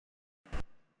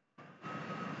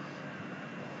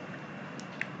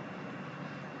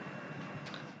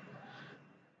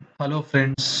Hello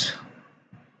friends,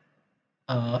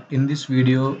 in this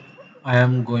video I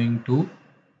am going to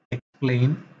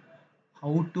explain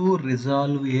how to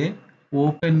resolve a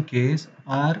open case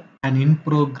or an in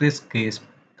progress case.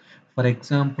 For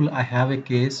example, I have a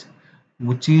case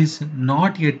which is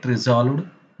not yet resolved,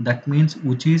 that means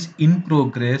which is in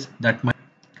progress, that might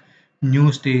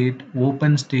new state,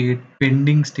 open state,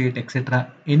 pending state,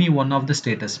 etc. Any one of the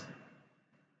status.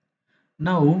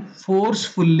 Now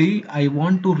forcefully I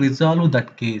want to resolve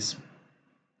that case.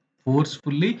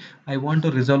 Forcefully I want to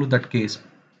resolve that case.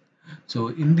 So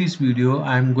in this video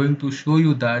I am going to show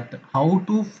you that how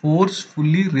to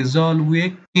forcefully resolve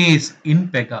a case in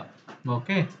PEGA.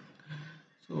 Okay,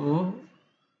 so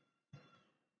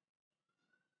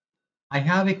I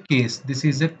have a case. This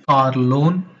is a car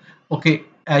loan. Okay,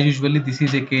 as usually this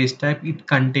is a case type. It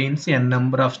contains a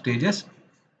number of stages.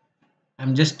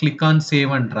 I'm just click on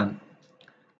save and run.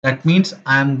 That means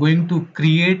I am going to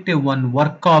create a one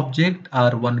work object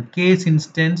or one case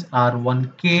instance or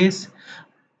one case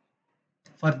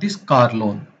for this car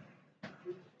loan.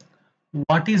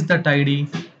 What is that ID?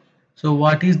 So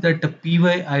what is that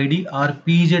PYID or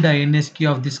PZINSK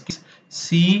of this case?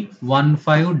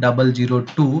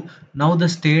 C15002. Now the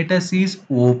status is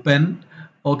open.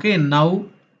 Okay, now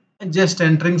just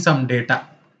entering some data.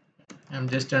 I'm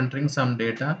just entering some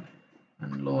data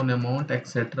and loan amount,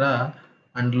 etc.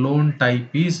 And loan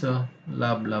type is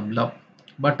blah blah blah.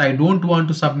 But I don't want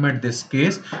to submit this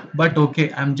case. But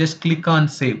okay, I'm just click on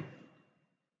save.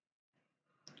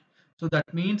 So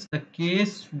that means the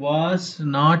case was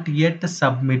not yet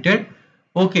submitted.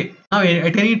 Okay, now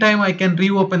at any time I can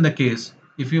reopen the case.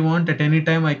 If you want, at any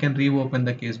time I can reopen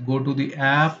the case. Go to the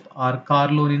app or car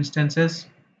loan instances.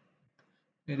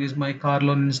 Here is my car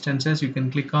loan instances. You can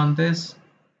click on this.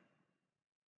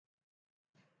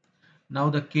 Now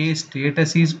the case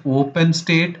status is open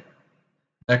state.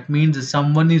 That means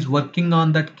someone is working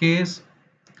on that case.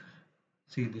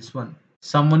 See this one.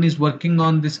 Someone is working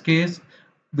on this case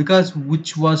because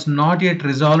which was not yet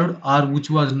resolved or which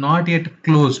was not yet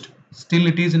closed. Still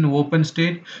it is in open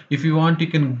state. If you want, you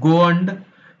can go and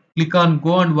click on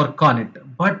go and work on it.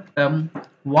 But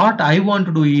what I want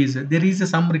to do is there is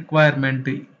some requirement.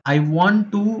 I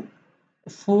want to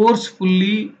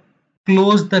forcefully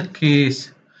close the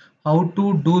case. How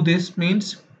to do this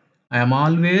means I am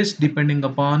always depending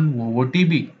upon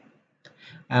OOTB.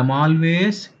 I am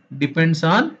always depends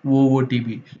on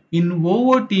OOTB. In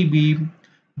OOTB,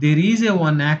 there is a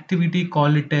one activity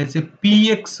called it as a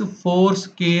PX force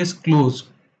case close.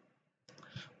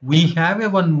 We have a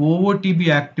one OOTB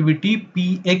activity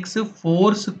PX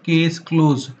force case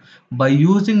close. By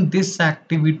using this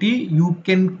activity, you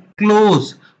can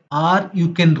close or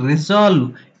you can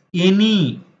resolve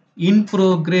any in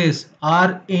progress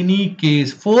or any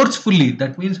case forcefully.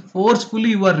 That means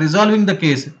forcefully you are resolving the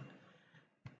case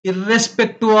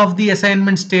irrespective of the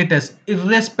assignment status,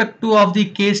 irrespective of the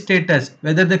case status,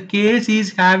 whether the case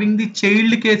is having the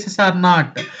child cases or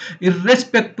not,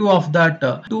 irrespective of that,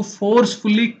 to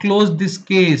forcefully close this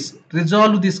case,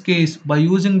 resolve this case by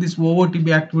using this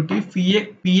OOTB activity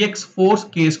PX force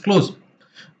case close.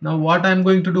 Now what I'm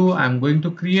going to do, I'm going to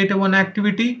create a one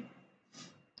activity.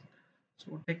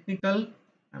 So technical,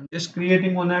 I'm just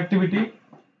creating one activity.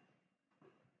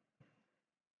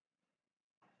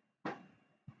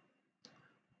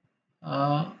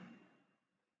 Uh,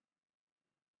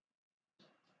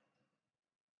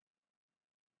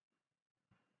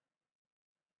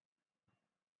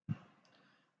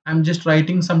 I'm just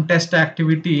writing some test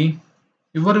activity.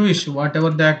 Your wish, whatever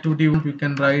the activity you want, you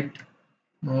can write,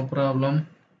 no problem.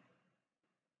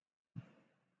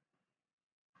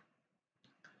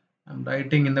 I'm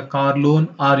writing in the car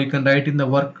loan, or you can write in the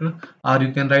work, or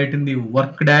you can write in the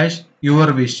work dash,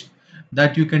 your wish.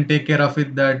 That you can take care of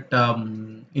it, that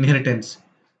inheritance.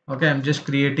 Okay, I'm just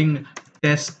creating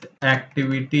test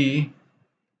activity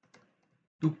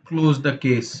to close the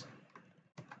case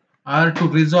or to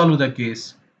resolve the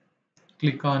case.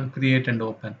 Click on create and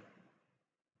open.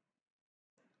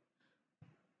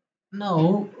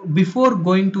 Now, before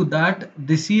going to that,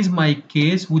 this is my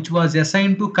case which was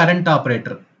assigned to current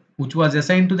operator, which was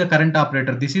assigned to the current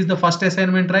operator. This is the first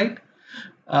assignment, right?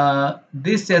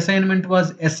 This assignment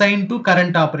was assigned to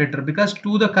current operator because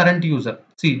to the current user.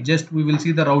 See, just we will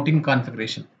see the routing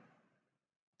configuration.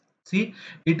 See,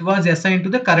 it was assigned to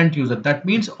the current user. That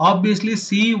means obviously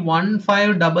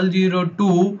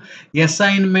C15002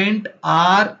 assignment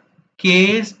or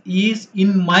case is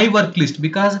in my work list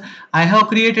because I have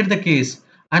created the case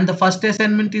and the first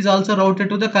assignment is also routed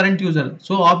to the current user.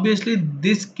 So obviously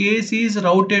this case is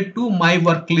routed to my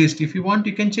work list. If you want,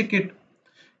 you can check it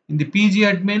in the PG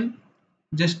admin.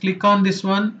 Just click on this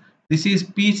one. This is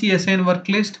PC assign work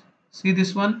list. See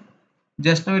this one,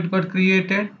 just now it got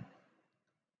created.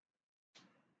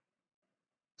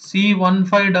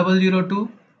 C15002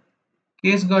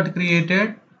 case got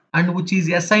created and which is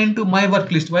assigned to my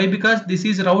work list. Why? Because this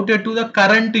is routed to the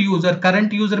current user.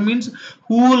 Current user means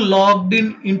who logged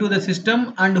in into the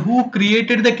system and who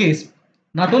created the case.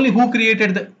 Not only who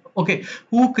created the, okay,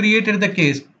 who created the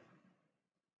case,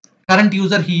 current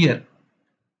user here.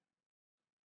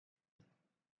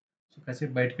 So कैसे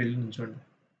byte के लिए निचोड़,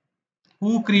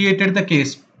 who created the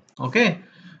case. Okay,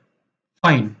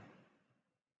 fine.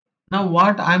 Now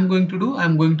what I'm going to do,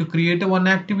 I'm going to create a one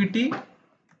activity,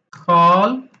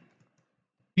 call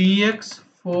px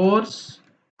force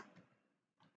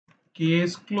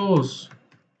case close.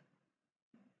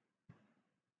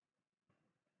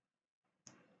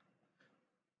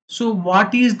 So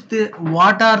what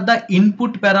are the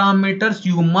input parameters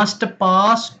you must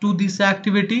pass to this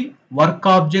activity? Work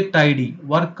object ID.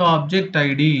 Work object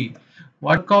ID.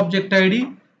 Work object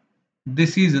ID.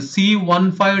 This is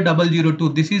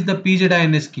C15002. This is the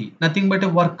PGDINS key. Nothing but a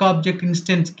work object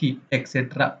instance key,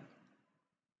 etc.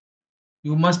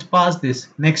 You must pass this.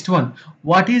 Next one.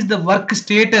 What is the work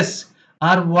status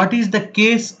or what is the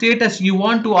case status you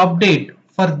want to update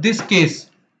for this case?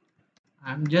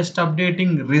 I'm just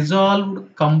updating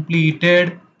resolved,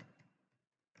 completed,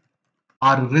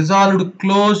 or resolved,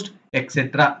 closed,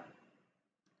 etc.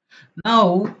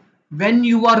 Now, when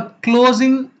you are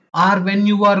closing or when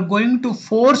you are going to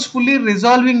forcefully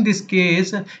resolving this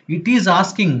case, it is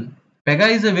asking. PEGA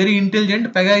is a very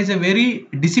intelligent, PEGA is a very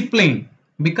disciplined,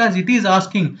 because it is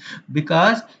asking,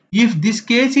 because if this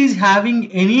case is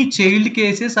having any child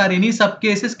cases or any sub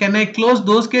cases, can I close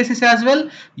those cases as well?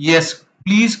 Yes,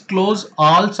 please close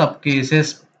all sub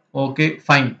cases. Okay,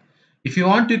 fine. If you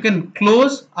want, you can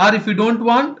close, or if you don't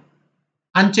want,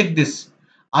 uncheck this.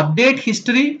 Update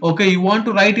history. Okay, you want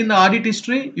to write in the audit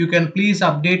history, you can please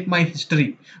update my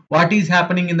history. What is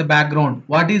happening in the background?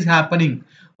 What is happening?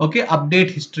 Okay,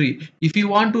 update history. If you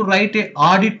want to write a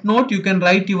audit note, you can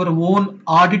write your own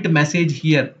audit message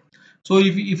here. So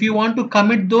if you want to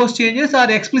commit those changes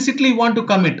or explicitly want to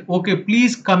commit, okay,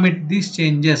 please commit these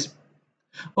changes.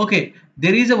 Okay,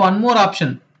 there is a one more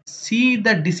option. See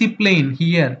the discipline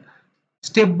here,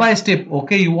 step by step.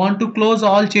 Okay, you want to close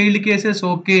all child cases.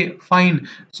 Okay, fine.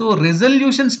 So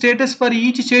resolution status for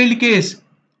each child case.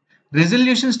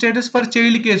 Resolution status for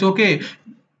child case. Okay,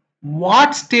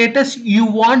 what status you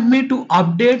want me to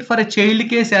update for a child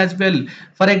case as well.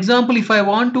 For example, if I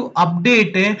want to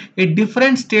update a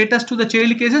different status to the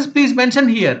child cases, please mention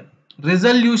here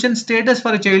resolution status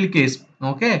for a child case.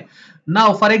 Okay,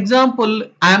 now for example,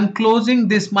 I am closing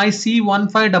this my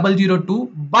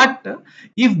C15002, but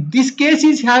if this case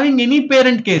is having any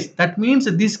parent case, that means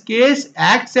this case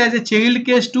acts as a child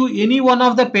case to any one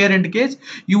of the parent case,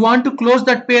 you want to close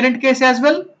that parent case as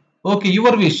well. Okay,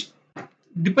 your wish,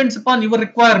 depends upon your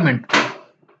requirement.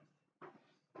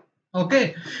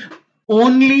 Okay,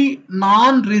 only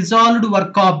non-resolved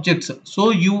work objects.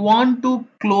 So you want to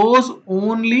close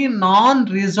only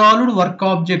non-resolved work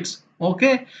objects.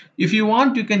 Okay, if you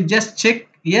want, you can just check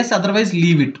yes, otherwise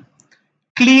leave it.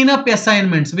 Clean up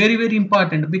assignments, very very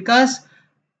important, because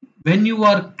when you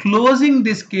are closing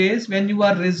this case, when you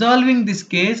are resolving this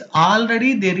case,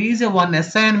 already there is a one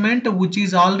assignment which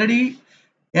is already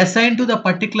assigned to the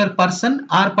particular person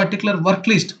or particular work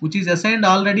list, which is assigned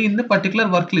already in the particular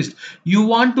work list. You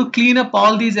want to clean up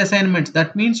all these assignments.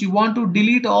 That means you want to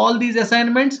delete all these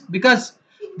assignments because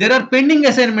there are pending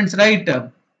assignments, right?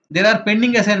 There are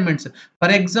pending assignments. For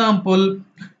example,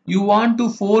 you want to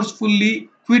forcefully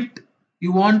quit,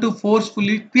 you want to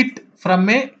forcefully quit from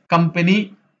a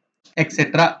company,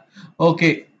 etc.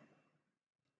 Okay,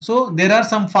 so there are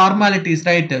some formalities,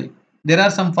 right? There are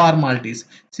some formalities.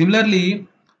 Similarly,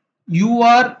 you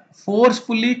are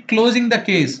forcefully closing the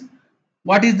case.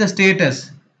 What is the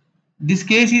status? This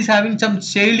case is having some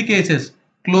child cases.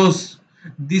 Close.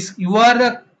 This you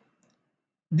are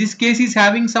this case is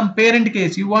having some parent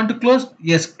case. You want to close?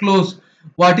 Yes, close.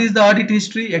 What is the audit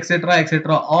history, etc.,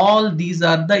 etc. All these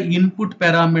are the input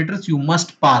parameters you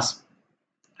must pass,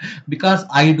 because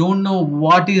I don't know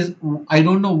what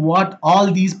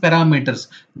all these parameters.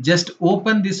 Just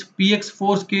open this px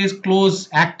force case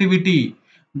close activity.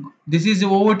 This is the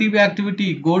OOTP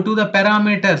activity. Go to the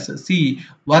parameters. See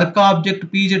work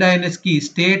object PGDINS key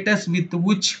status with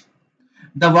which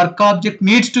the work object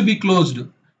needs to be closed.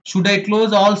 Should I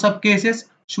close all sub cases?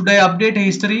 Should I update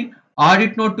history?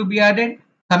 Audit note to be added?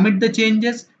 Commit the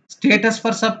changes? Status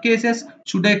for sub cases?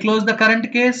 Should I close the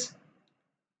current case?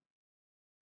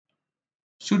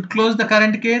 should close the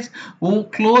current case,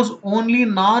 close only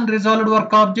non-resolved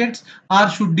work objects, or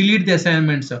should delete the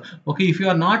assignments. Okay, if you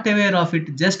are not aware of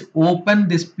it, just open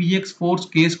this PX force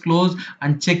case close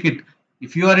and check it.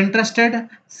 If you are interested,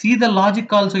 see the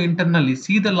logic also internally,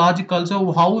 see the logic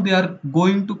also how they are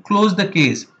going to close the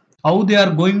case, how they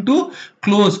are going to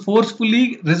close,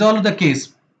 forcefully resolve the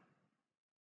case.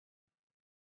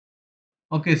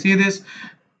 Okay, see this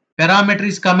parameter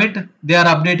is commit, they are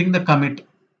updating the commit,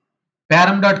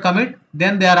 param.commit,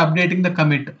 then they are updating the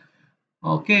commit.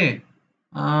 Okay,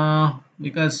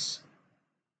 because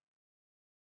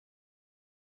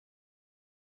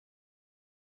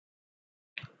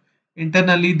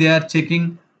internally they are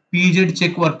checking pz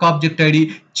check work object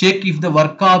id, check if the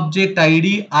work object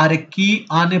id or a key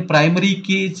on a primary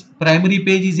key, primary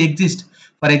page is exist.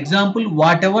 For example,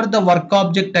 whatever the work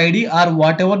object id or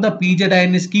whatever the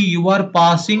pz key you are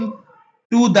passing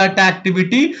to that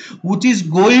activity which is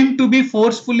going to be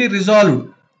forcefully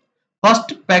resolved.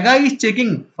 First, PEGA is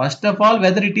checking first of all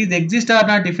whether it is exist or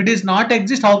not. If it is not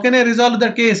exist, how can I resolve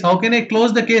the case? How can I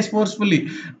close the case forcefully?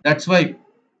 That's why.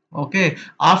 Okay.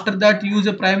 After that, use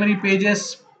a primary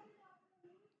pages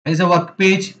as a work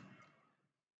page.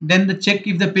 Then the check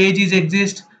if the page is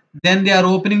exist. Then they are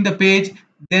opening the page.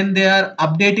 Then they are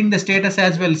updating the status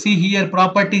as well. See here,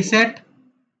 property set,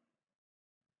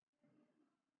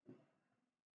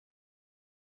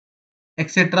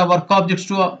 etc. Work objects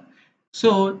to.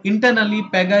 So internally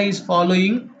PEGA is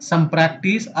following some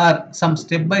practice or some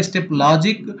step-by-step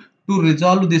logic to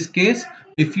resolve this case.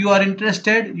 If you are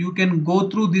interested, you can go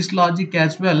through this logic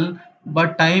as well.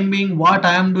 But time being, what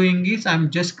I am doing is I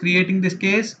am just creating this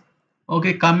case.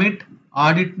 Okay, commit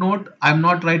audit note. I am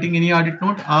not writing any audit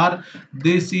note, or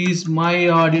this is my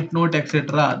audit note,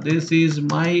 etc. This is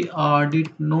my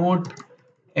audit note,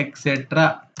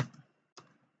 etc.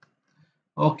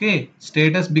 Okay,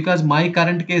 status, because my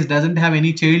current case doesn't have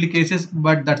any child cases,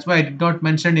 but that's why I did not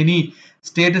mention any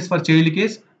status for child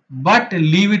case, but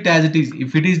leave it as it is.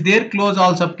 If it is there, close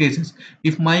all sub cases.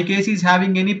 If my case is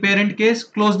having any parent case,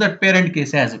 close that parent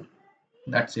case as it.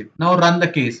 That's it. Now run the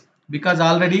case, because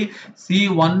already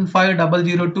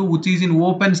C15002 which is in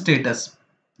open status.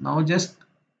 Now just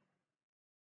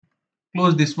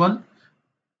close this one.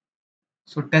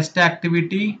 So test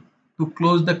activity, to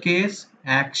close the case,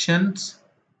 actions,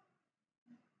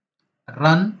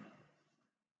 run.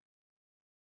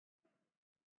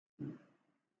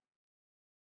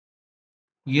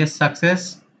 Yes,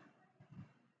 success.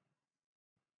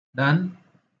 Done.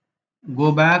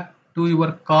 Go back to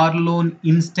your car loan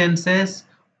instances,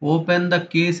 open the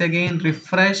case again,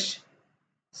 refresh,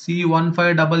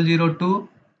 C15002,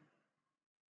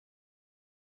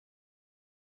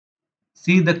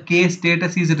 see the case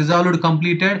status is resolved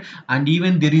completed, and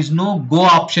even there is no go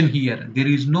option here. There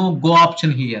is no go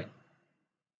option here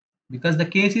because the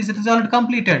case is resolved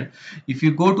completed. If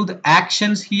you go to the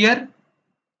actions here,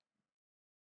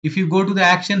 if you go to the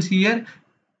actions here,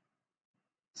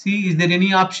 see, is there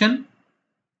any option?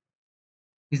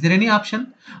 Is there any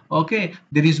option? Okay,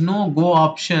 there is no go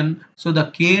option. So the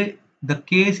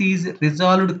case is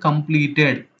resolved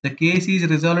completed. The case is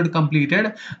resolved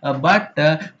completed, but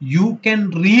you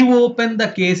can reopen the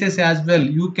cases as well.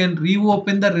 You can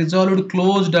reopen the resolved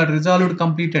closed or resolved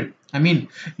completed. I mean,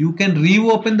 you can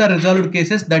reopen the resolved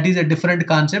cases. That is a different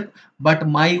concept. But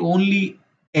my only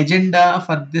agenda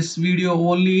for this video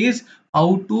only is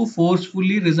how to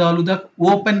forcefully resolve the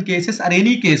open cases, or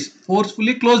any case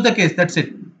forcefully close the case. That's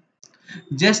it.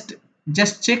 Just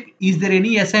check, is there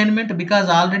any assignment, because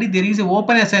already there is a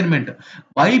open assignment.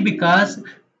 Why? Because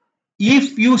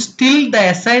if you still the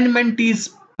assignment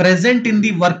is present in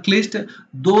the work list,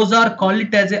 those are called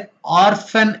it as a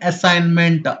orphan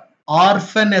assignment.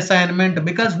 Orphan assignment,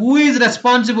 because who is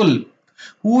responsible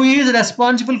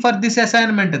for this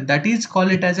assignment? That is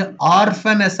called it as a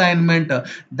orphan assignment.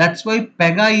 That's why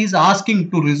PEGA is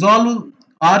asking to resolve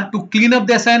or to clean up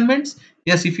the assignments.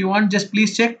 Yes, if you want, just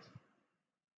please check.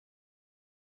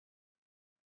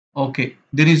 Okay,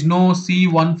 there is no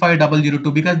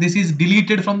C15002 because this is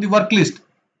deleted from the work list.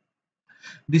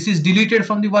 This is deleted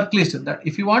from the work list. That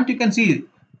if you want, you can see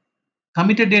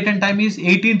committed date and time is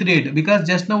 18th date, because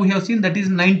just now we have seen that is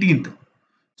 19th.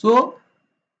 So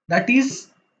that is,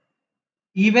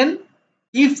 even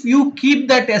if you keep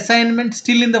that assignment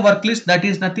still in the work list, that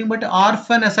is nothing but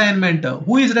orphan assignment.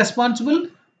 Who is responsible?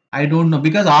 I don't know,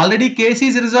 because already case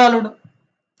is resolved.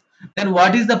 Then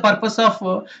what is the purpose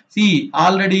of see,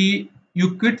 already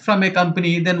you quit from a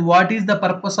company, then what is the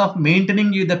purpose of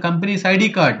maintaining you the company's id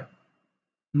card?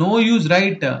 No use,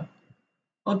 right?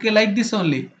 Okay, like this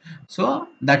only. So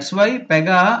that's why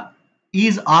PEGA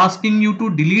is asking you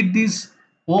to delete this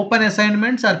open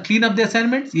assignments or clean up the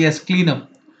assignments? Yes, clean up.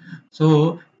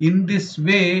 So in this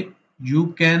way you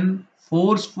can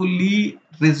forcefully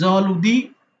resolve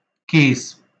the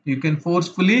case. You can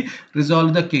forcefully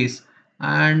resolve the case.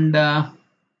 And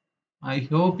I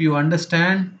hope you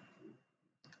understand.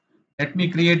 Let me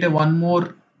create a one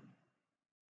more.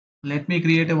 Let me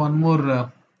create a one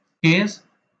more case.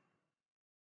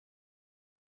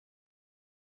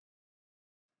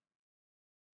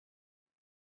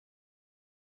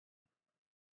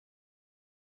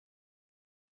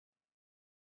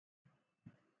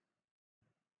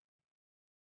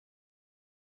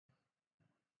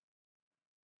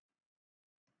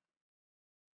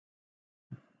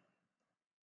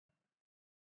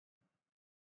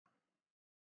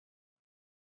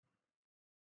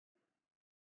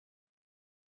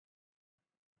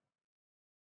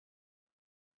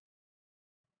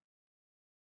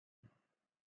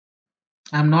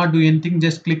 I'm not doing anything,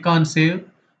 just click on save.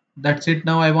 That's it.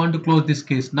 Now I want to close this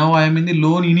case. Now I am in the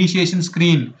loan initiation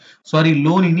screen. Sorry,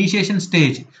 loan initiation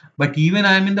stage. But even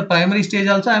I am in the primary stage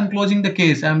also, I am closing the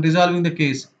case. I am resolving the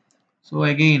case. So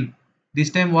again, this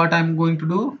time what I'm going to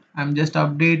do, I'm just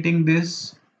updating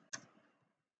this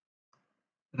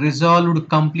resolved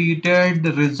completed,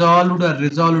 resolved or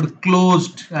resolved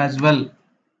closed as well.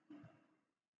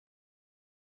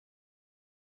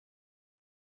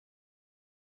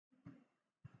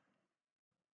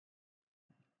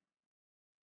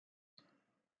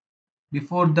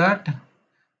 Before that,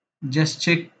 just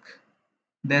check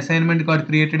the assignment got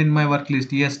created in my work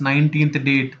list. Yes, 19th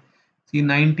date. See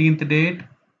 19th date.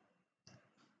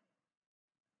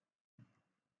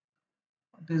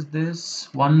 What is this?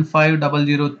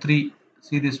 15003.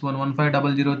 See this one,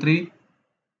 15003.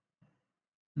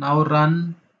 Now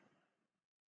run.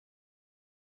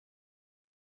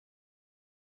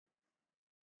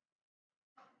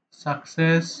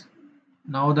 Success.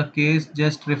 Now the case,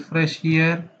 just refresh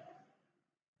here.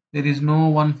 There is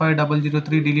no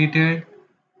 15003 deleted.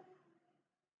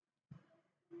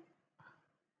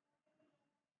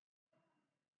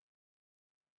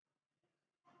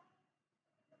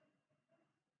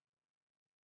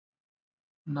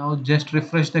 Now just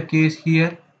refresh the case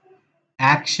here.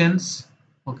 Actions.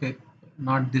 Okay,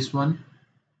 not this one.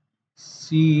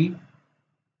 See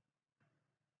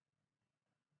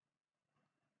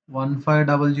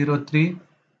 15003.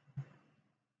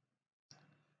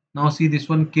 Now see this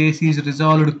one, case is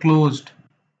resolved closed.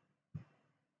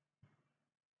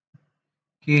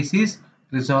 Case is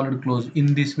resolved closed.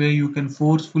 In this way you can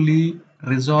forcefully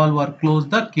resolve or close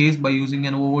the case by using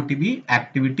an OOTB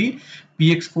activity.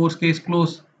 PX force case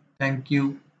close. Thank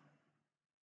you.